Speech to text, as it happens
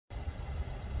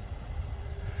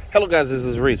Hello guys, this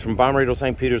is Reese from Bomb Radio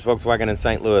St. Peter's Volkswagen in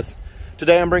St. Louis.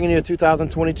 Today I'm bringing you a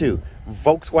 2022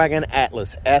 Volkswagen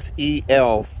Atlas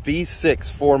SEL V6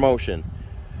 4Motion.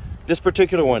 This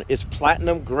particular one is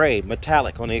platinum gray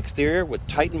metallic on the exterior with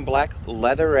Titan black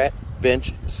leatherette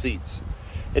bench seats.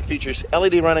 It features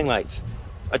LED running lights,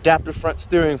 adaptive front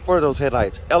steering for those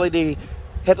headlights, LED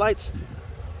headlights,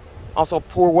 also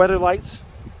poor weather lights,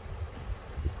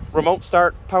 remote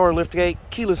start, power liftgate,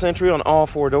 keyless entry on all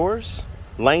four doors,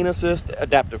 lane assist,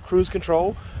 adaptive cruise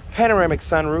control, panoramic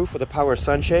sunroof with a power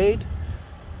sunshade.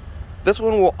 This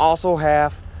one will also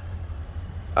have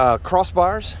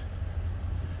crossbars,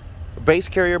 base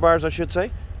carrier bars I should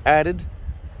say, added.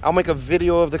 I'll make a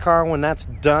video of the car when that's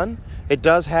done. It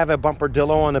does have a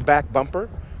bumper-dillo on the back bumper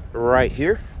right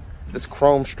here. This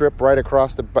chrome strip right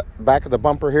across the back of the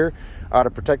bumper here to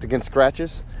protect against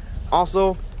scratches.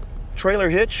 Also, trailer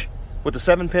hitch with the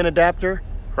 7-pin adapter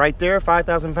right there,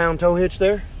 5,000-pound tow hitch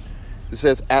there. It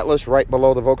says Atlas right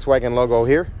below the Volkswagen logo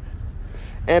here.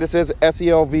 And it says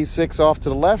SEL V6 off to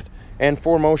the left and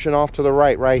 4Motion off to the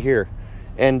right here.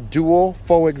 And dual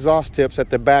faux exhaust tips at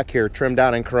the back here, trimmed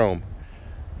out in chrome.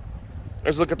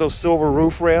 Let's look at those silver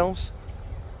roof rails.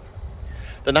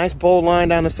 The nice bold line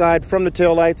down the side from the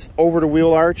taillights over the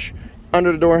wheel arch,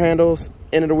 under the door handles,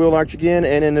 into the wheel arch again,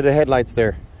 and into the headlights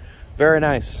there. Very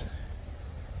nice.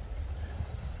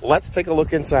 Let's take a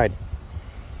look inside.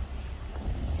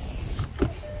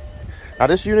 Now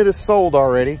this unit is sold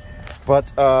already, but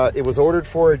it was ordered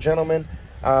for a gentleman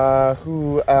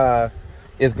who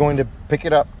is going to pick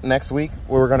it up next week.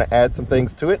 We're going to add some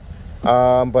things to it,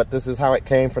 but this is how it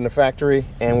came from the factory,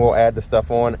 and we'll add the stuff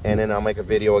on, and then I'll make a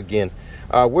video again.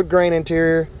 Wood grain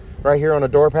interior right here on the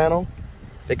door panel.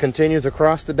 It continues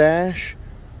across the dash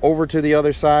over to the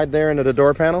other side there into the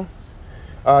door panel.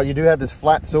 You do have this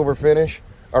flat silver finish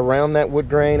around that wood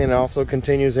grain, and it also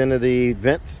continues into the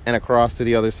vents and across to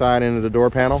the other side into the door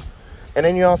panel. And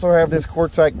then you also have this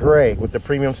quartzite gray with the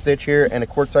premium stitch here, and the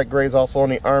quartzite gray is also on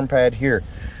the arm pad here.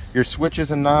 Your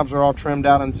switches and knobs are all trimmed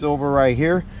out in silver right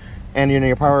here, and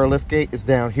your power lift gate is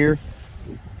down here.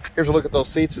 Here's a look at those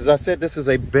seats. As I said, this is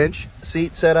a bench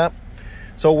seat setup.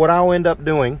 So what I'll end up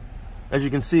doing, as you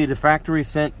can see, the factory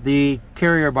sent the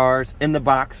carrier bars in the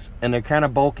box, and they're kind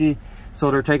of bulky, so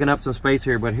they're taking up some space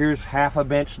here. But here's half a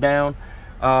bench down.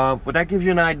 But that gives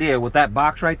you an idea. With that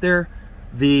box right there,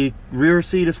 the rear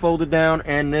seat is folded down,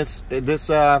 and this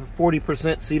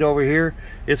 40% seat over here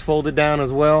is folded down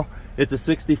as well. It's a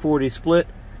 60-40 split,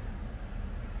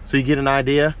 so you get an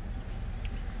idea.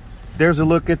 There's a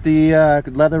look at the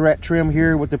leatherette trim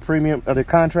here with the premium, the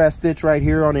contrast stitch right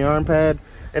here on the arm pad,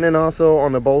 and then also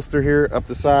on the bolster here, up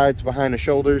the sides, behind the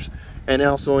shoulders, and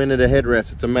also into the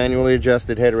headrest. It's a manually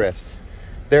adjusted headrest.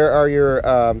 There are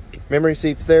your memory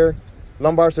seats there.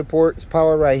 Lumbar support is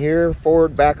power right here.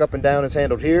 Forward, back, up, and down is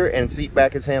handled here, and seat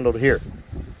back is handled here.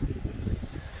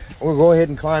 We'll go ahead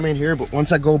and climb in here, but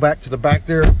once I go back to the back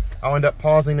there, I'll end up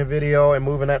pausing the video and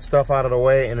moving that stuff out of the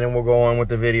way, and then we'll go on with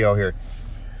the video here.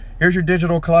 Here's your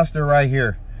digital cluster right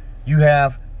here. You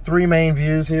have 3 main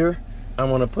views here. I'm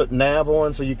going to put nav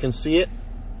on so you can see it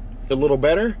a little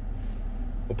better.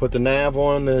 We'll put the nav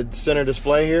on the center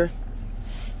display here.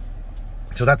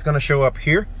 So that's going to show up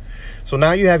here. So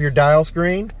now you have your dial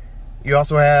screen. You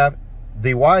also have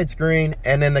the widescreen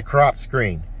and then the crop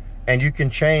screen. And you can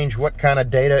change what kind of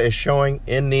data is showing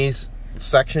in these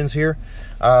sections here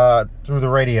through the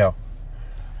radio.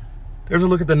 There's a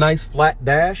look at the nice flat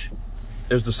dash.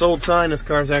 There's the sold sign. This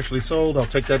car's actually sold. I'll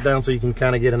take that down so you can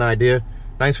kind of get an idea.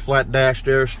 Nice flat dash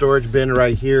there, storage bin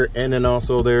right here, and then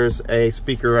also there's a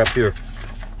speaker up here.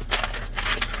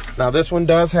 Now this one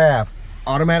does have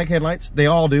automatic headlights. They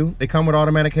all do. They come with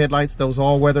automatic headlights. Those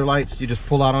all-weather lights, you just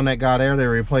pull out on that guy there. They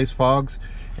replace fogs.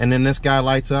 And then this guy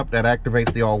lights up. That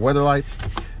activates the all-weather lights.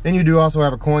 Then you do also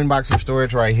have a coin box for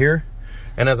storage right here.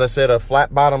 And as I said, a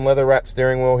flat bottom leather wrap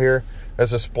steering wheel here.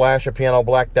 There's a splash of piano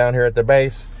black down here at the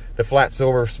base. The flat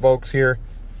silver spokes here.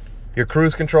 Your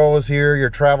cruise control is here.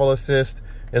 Your travel assist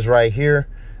is right here.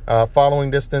 Following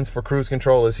distance for cruise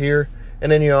control is here.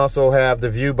 And then you also have the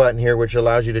view button here, which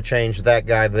allows you to change that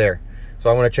guy there. So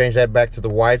I'm going to change that back to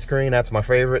the widescreen. That's my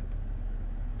favorite.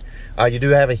 You do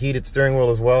have a heated steering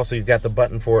wheel as well, so you've got the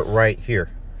button for it right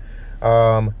here.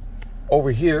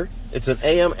 Over here, it's an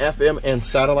AM, FM, and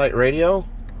satellite radio.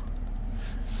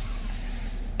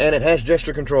 And it has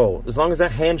gesture control. As long as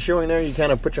that hand's showing there, you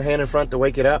kind of put your hand in front to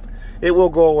wake it up. It will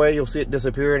go away. You'll see it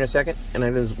disappear in a second. And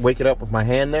I just wake it up with my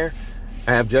hand there.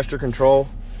 I have gesture control,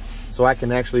 so I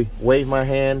can actually wave my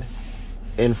hand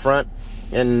in front,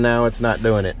 and now it's not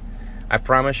doing it. I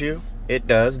promise you, it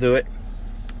does do it.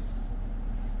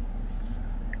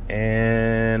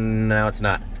 And now it's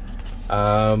not.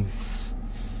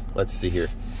 Let's see here.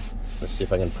 Let's see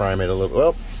if I can prime it a little.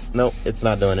 Well, no, it's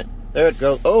not doing it. There it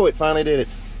goes. Oh, it finally did it.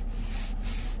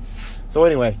 So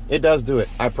anyway, it does do it,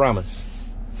 I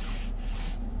promise.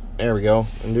 There we go.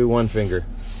 And do one finger.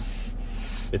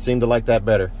 It seemed to like that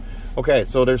better. Okay,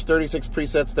 so there's 36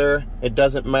 presets there. It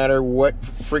doesn't matter what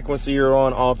frequency you're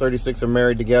on, all 36 are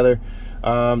married together.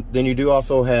 Then you do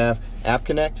also have App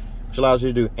Connect, which allows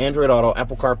you to do Android Auto,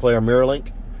 Apple CarPlay, or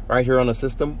MirrorLink right here on the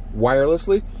system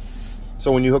wirelessly.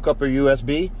 So when you hook up your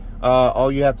USB,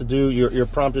 all you have to do, you're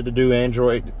prompted to do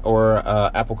Android or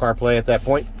Apple CarPlay at that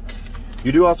point.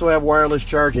 You do also have wireless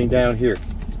charging down here.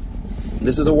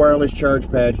 This is a wireless charge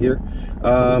pad here.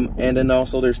 And then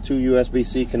also there's two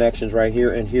USB-C connections right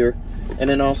here and here. And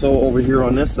then also over here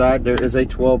on this side, there is a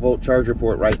 12-volt charger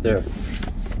port right there.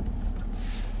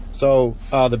 So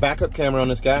the backup camera on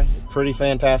this guy, pretty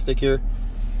fantastic here.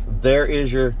 There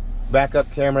is your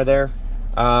backup camera there.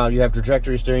 You have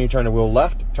trajectory steering. You turn the wheel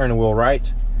left, turn the wheel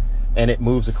right, and it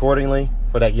moves accordingly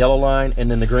for that yellow line. And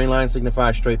then the green line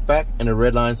signifies straight back, and the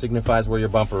red line signifies where your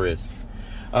bumper is.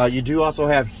 You do also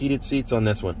have heated seats on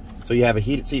this one. So you have a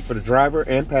heated seat for the driver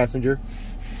and passenger,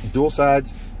 dual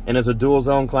sides, and there's a dual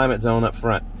zone climate zone up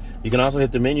front. You can also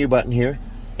hit the menu button here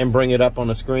and bring it up on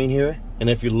the screen here. And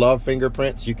if you love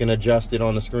fingerprints, you can adjust it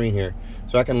on the screen here.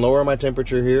 So I can lower my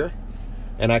temperature here,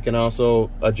 and I can also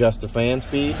adjust the fan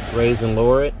speed, raise and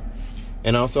lower it.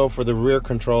 And also for the rear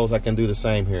controls, I can do the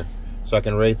same here. So I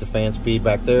can raise the fan speed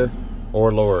back there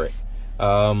or lower it.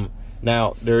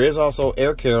 Now, there is also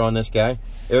air care on this guy.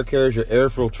 Air care is your air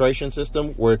filtration system,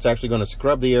 where it's actually going to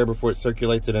scrub the air before it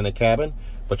circulates it in the cabin,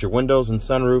 but your windows and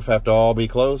sunroof have to all be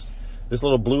closed. This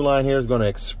little blue line here is going to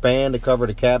expand to cover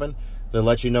the cabin to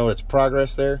let you know its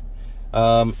progress there.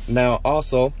 Now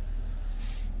also,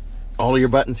 all of your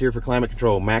buttons here for climate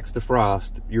control: max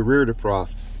defrost, your rear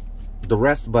defrost, the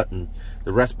rest button.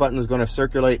 The rest button is going to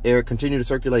circulate air, continue to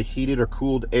circulate heated or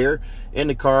cooled air in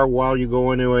the car while you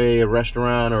go into a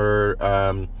restaurant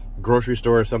or grocery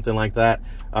store or something like that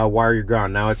while you're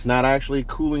gone. Now, it's not actually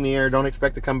cooling the air. Don't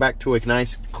expect to come back to a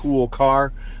nice cool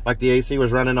car like the AC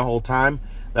was running the whole time.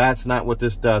 That's not what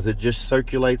this does. It just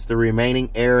circulates the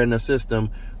remaining air in the system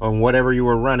on whatever you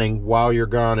were running while you're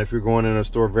gone, if you're going in a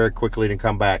store very quickly to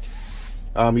come back.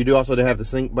 You do also have the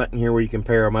sync button here where you can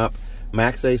pair them up.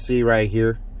 Max AC right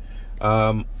here.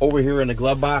 Over here in the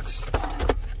glove box,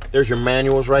 there's your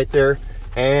manuals right there,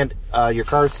 and your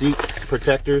car seat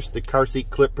protectors, the car seat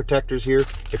clip protectors here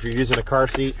if you're using a car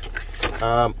seat.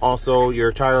 Also,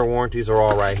 your tire warranties are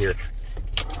all right here.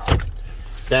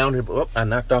 Down here, oh, I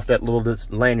knocked off that little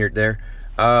lanyard there.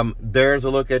 There's a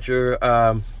look at your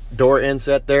door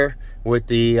inset there with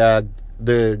the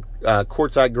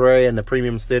quartzite gray and the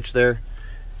premium stitch there.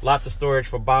 Lots of storage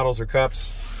for bottles or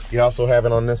cups. You also have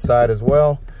it on this side as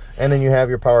well. And then you have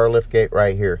your power lift gate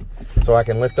right here. So I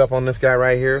can lift up on this guy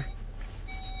right here,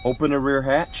 open the rear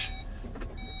hatch,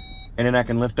 and then I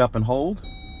can lift up and hold.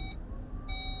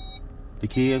 The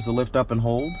key is to lift up and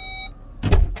hold,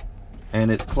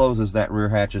 and it closes that rear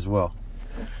hatch as well.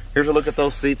 Here's a look at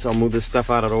those seats. I'll move this stuff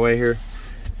out of the way here.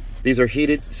 These are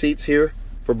heated seats here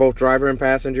for both driver and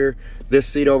passenger. This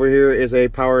seat over here is a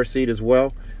power seat as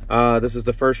well. This is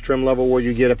the first trim level where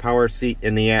you get a power seat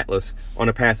in the Atlas on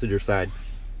the passenger side.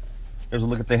 There's a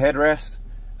look at the headrest,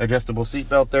 adjustable seat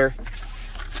belt there.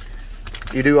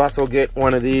 You do also get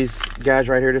one of these guys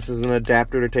right here. This is an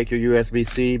adapter to take your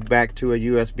USB-C back to a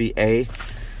USB-A,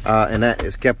 and that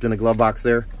is kept in the glove box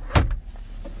there.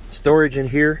 Storage in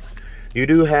here. You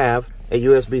do have a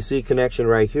USB-C connection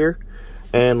right here,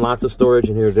 and lots of storage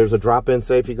in here. There's a drop-in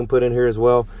safe you can put in here as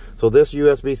well. So this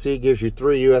USB-C gives you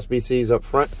 3 USB-Cs up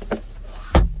front.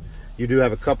 You do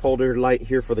have a cup holder light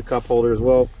here for the cup holder as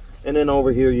well. And then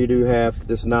over here you do have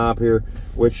this knob here,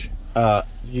 which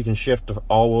you can shift to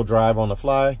all-wheel drive on the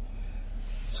fly.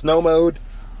 Snow mode.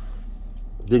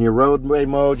 Then your roadway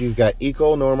mode, you've got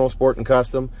Eco, Normal, Sport, and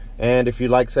Custom. And if you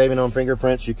like saving on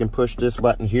fingerprints, you can push this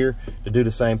button here to do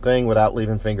the same thing without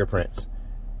leaving fingerprints.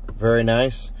 Very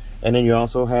nice. And then you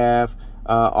also have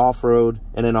off-road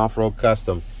and then off-road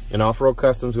custom. And off-road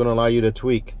custom is going to allow you to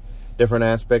tweak different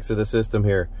aspects of the system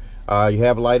here. You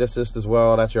have light assist as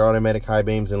well. That's your automatic high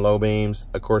beams and low beams.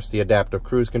 Of course, the adaptive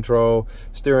cruise control.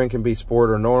 Steering can be sport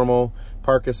or normal.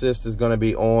 Park assist is going to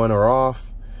be on or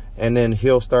off. And then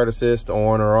hill start assist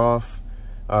on or off.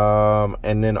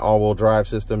 And then all-wheel drive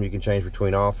system, you can change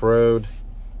between off-road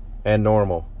and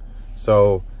normal.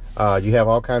 So you have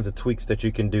all kinds of tweaks that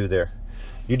you can do there.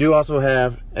 You do also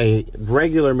have a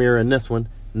regular mirror in this one,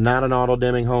 not an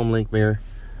auto-dimming home link mirror.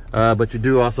 But you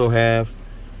do also have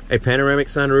a panoramic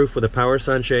sunroof with a power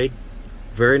sunshade.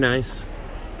 Very nice.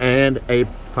 and a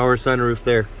power sunroof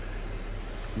there.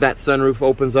 That sunroof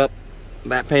opens up,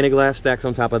 that painted glass stacks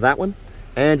on top of that one,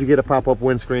 and you get a pop-up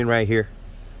windscreen right here.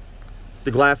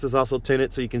 The glass is also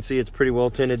tinted, so you can see it's pretty well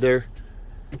tinted there.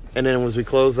 And then as we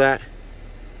close that,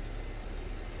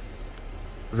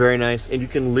 very nice. And you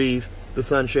can leave the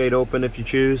sunshade open if you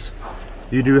choose.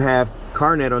 You do have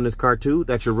CarNet on this car too.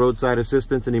 That's your roadside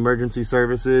assistance and emergency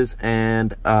services,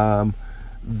 and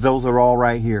those are all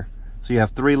right here. So you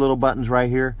have 3 little buttons right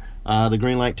here. The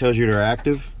green light tells you they're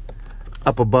active.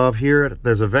 Up above here,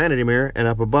 there's a vanity mirror, and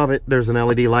up above it, there's an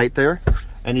LED light there.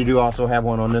 And you do also have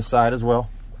one on this side as well.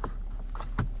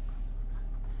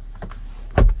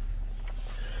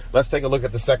 Let's take a look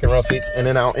at the second row seats, and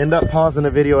then I'll end up pausing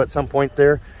the video at some point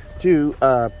there to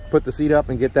put the seat up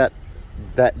and get that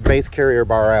base carrier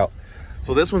bar out.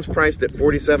 So this one's priced at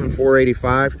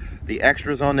 $47,485. The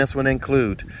extras on this one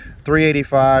include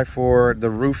 $385 for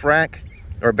the roof rack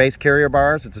or base carrier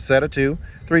bars. It's a set of 2.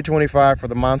 $325 for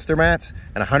the monster mats,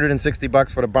 and $160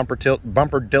 for the bumper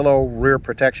Dillo rear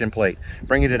protection plate,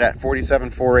 bringing it at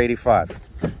 $47,485.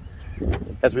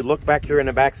 As we look back here in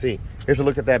the back seat, here's a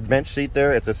look at that bench seat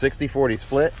there. It's a 60-40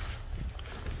 split.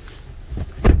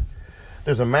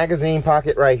 There's a magazine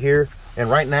pocket right here, and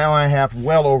right now I have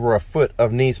well over a foot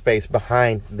of knee space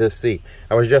behind this seat.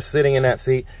 I was just sitting in that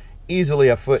seat, easily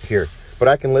a foot here, but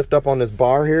I can lift up on this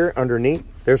bar here underneath.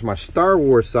 There's my Star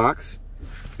Wars socks.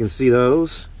 You can see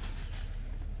those.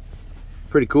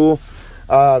 Pretty cool.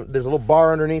 There's a little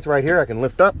bar underneath right here. I can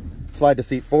lift up, slide the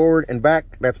seat forward and back.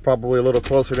 That's probably a little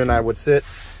closer than I would sit,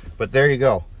 but there you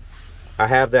go. I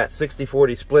have that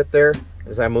 60-40 split there.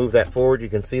 As I move that forward, you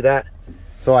can see that.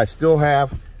 So I still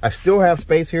have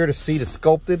space here. The seat is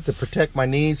sculpted to protect my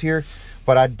knees here,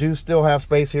 but I do still have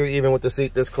space here even with the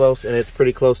seat this close, and it's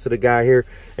pretty close to the guy here.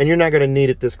 And you're not going to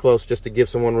need it this close just to give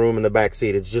someone room in the back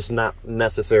seat. It's just not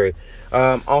necessary.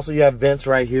 Also, you have vents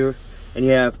right here, and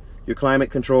you have your climate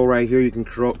control right here. You can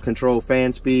control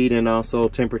fan speed and also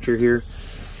temperature here.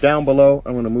 Down below,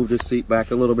 I'm going to move this seat back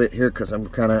a little bit here because I'm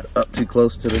kind of up too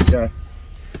close to this guy.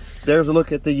 There's a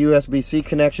look at the USB-C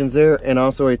connections there, and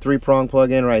also a 3-prong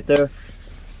plug-in right there.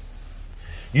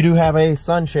 You do have a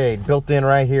sunshade built in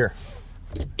right here.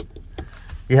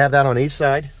 You have that on each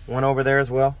side, one over there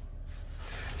as well.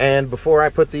 And before I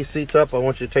put these seats up, I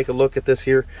want you to take a look at this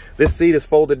here. This seat is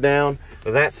folded down,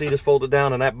 that seat is folded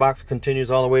down, and that box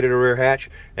continues all the way to the rear hatch,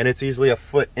 and it's easily a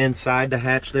foot inside the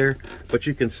hatch there. But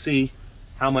you can see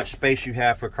how much space you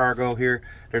have for cargo here.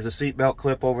 There's a seatbelt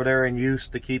clip over there in use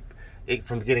to keep it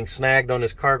from getting snagged on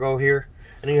this cargo here.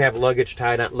 And then you have luggage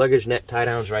net tie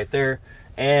downs right there,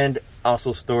 and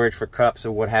also storage for cups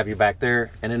or what have you back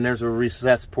there. And then there's a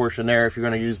recessed portion there if you're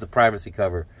going to use the privacy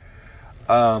cover.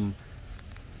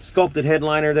 Sculpted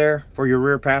headliner there for your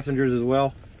rear passengers as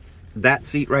well. That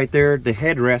seat right there, the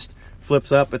headrest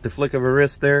flips up at the flick of a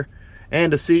wrist there,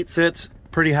 and the seat sits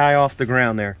pretty high off the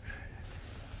ground there.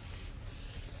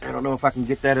 I don't know if I can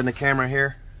get that in the camera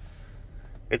here.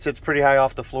 It sits pretty high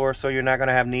off the floor, so you're not going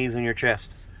to have knees in your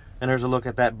chest. And there's a look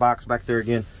at that box back there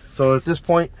again. So at this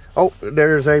point, oh,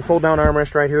 there's a fold down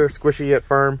armrest right here, squishy yet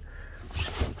firm.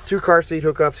 2 car seat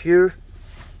hookups here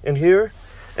and here,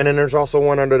 and then there's also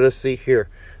one under this seat here.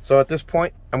 So at this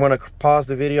point, I'm going to pause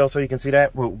the video so you can see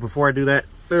that. Well, before I do that,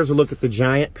 there's a look at the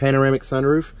giant panoramic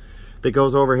sunroof that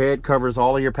goes overhead, covers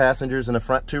all of your passengers in the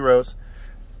front 2 rows,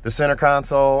 the center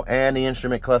console and the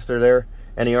instrument cluster there,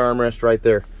 and the armrest right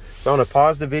there. So I'm going to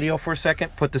pause the video for a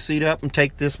second, put the seat up, and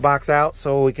take this box out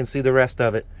so we can see the rest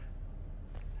of it.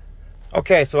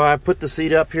 Okay, so I put the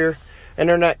seat up here, and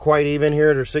they're not quite even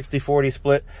here. They're 60-40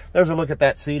 split. There's a look at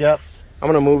that seat up. I'm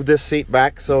going to move this seat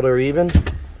back so they're even.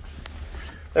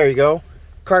 There you go.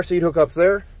 Car seat hookups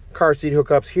there, car seat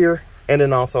hookups here, and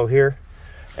then also here.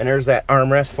 And there's that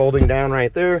armrest folding down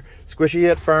right there. Squishy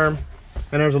yet firm.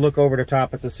 And there's a look over the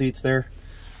top at the seats there.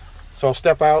 So I'll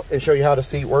step out and show you how the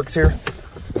seat works here.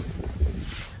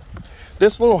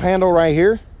 This little handle right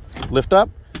here, lift up,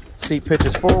 seat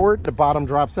pitches forward, the bottom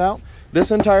drops out.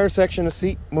 This entire section of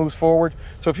seat moves forward.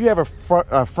 So if you have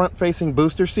a front-facing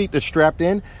booster seat that's strapped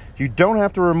in, you don't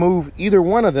have to remove either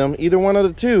one of them, either one of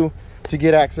the 2, to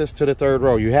get access to the 3rd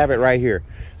row. You have it right here.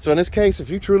 So in this case,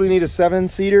 if you truly need a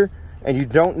 7-seater and you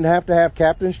don't have to have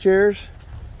captain's chairs,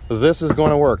 this is going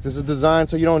to work. This is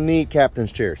designed so you don't need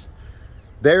captain's chairs.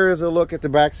 There is a look at the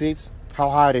back seats, how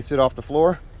high they sit off the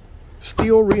floor.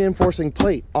 Steel reinforcing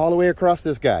plate all the way across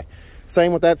this guy.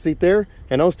 Same with that seat there,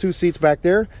 and those 2 seats back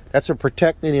there. That's to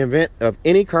protect in the event of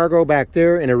any cargo back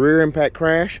there in a rear impact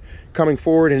crash coming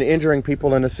forward and injuring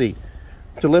people in the seat.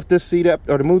 To lift this seat up,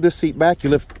 or to move this seat back,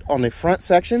 you lift on the front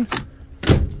section.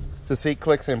 The seat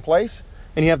clicks in place.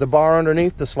 and you have the bar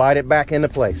underneath to slide it back into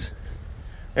place.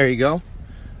 There you go.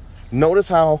 Notice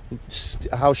how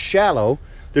shallow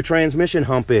the transmission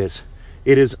hump is.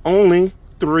 It is only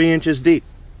 3 inches deep.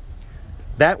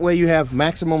 That way you have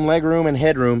maximum legroom and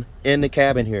headroom in the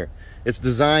cabin here. It's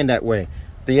designed that way.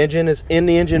 The engine is in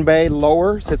the engine bay,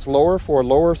 sits lower for a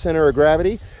lower center of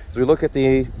gravity. As we look at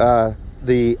the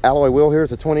alloy wheel here,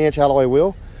 it's a 20-inch alloy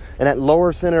wheel, and that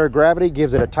lower center of gravity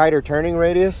gives it a tighter turning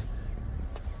radius.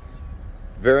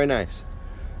 Very nice.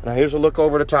 Now here's a look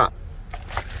over the top.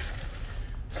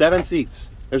 7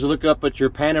 seats. There's a look up at your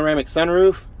panoramic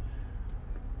sunroof.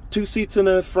 2 seats in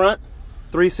the front,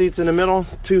 3 seats in the middle,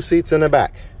 2 seats in the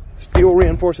back. Steel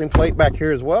reinforcing plate back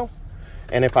here as well.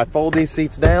 And if I fold these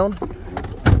seats down,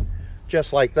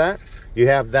 just like that, you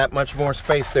have that much more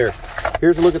space there.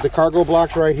 Here's a look at the cargo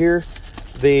blocks right here.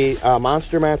 The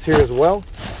monster mats here as well.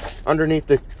 Underneath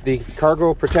the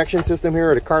cargo protection system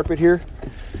here, or the carpet here.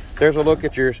 There's a look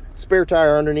at your spare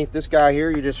tire underneath this guy here.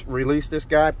 You just release this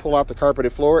guy, pull out the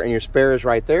carpeted floor, and your spare is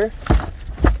right there.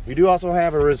 You do also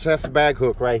have a recessed bag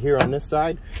hook right here on this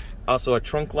side. Also a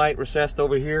trunk light recessed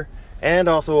over here, and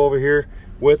also over here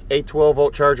with a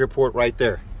 12-volt charger port right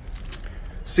there.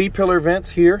 C-pillar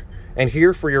vents here and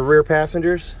here for your rear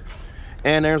passengers.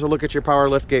 And there's a look at your power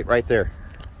lift gate right there.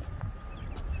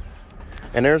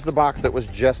 And there's the box that was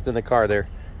just in the car there.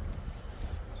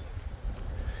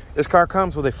 This car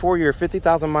comes with a 4-year,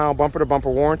 50,000-mile bumper-to-bumper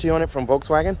warranty on it from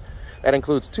Volkswagen. That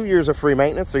includes 2 years of free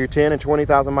maintenance, so your 10 and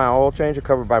 20,000-mile oil change are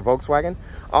covered by Volkswagen.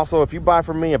 Also, if you buy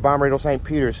from me at Bommarito St.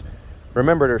 Peter's,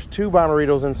 remember there's 2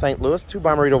 Bommaritos in St. Louis, 2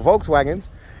 Bommarito Volkswagens,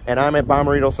 and I'm at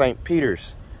Bommarito St.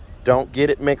 Peter's. Don't get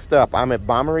it mixed up. I'm at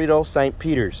Bommarito St.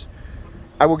 Peter's.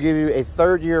 I will give you a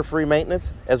 3rd year free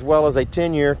maintenance, as well as a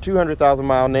 10-year,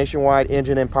 200,000-mile nationwide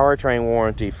engine and powertrain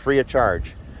warranty, free of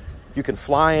charge. You can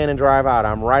fly in and drive out.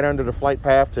 I'm right under the flight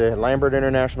path to Lambert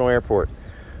International Airport.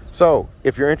 So,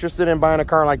 if you're interested in buying a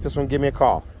car like this one, give me a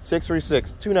call.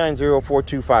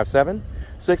 636-290-4257.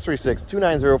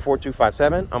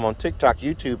 636-290-4257. I'm on TikTok,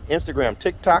 YouTube, Instagram,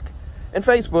 TikTok, and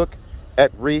Facebook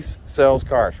at Reese Sells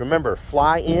Cars. Remember,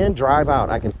 fly in, drive out.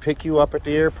 I can pick you up at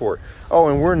the airport. Oh,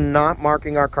 and we're not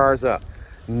marking our cars up.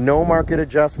 No market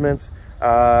adjustments,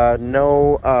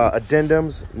 no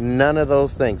addendums, none of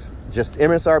those things. Just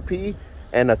MSRP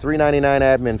and a $3.99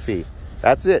 admin fee.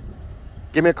 That's it.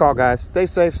 Give me a call, guys. Stay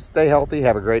safe, stay healthy,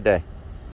 have a great day.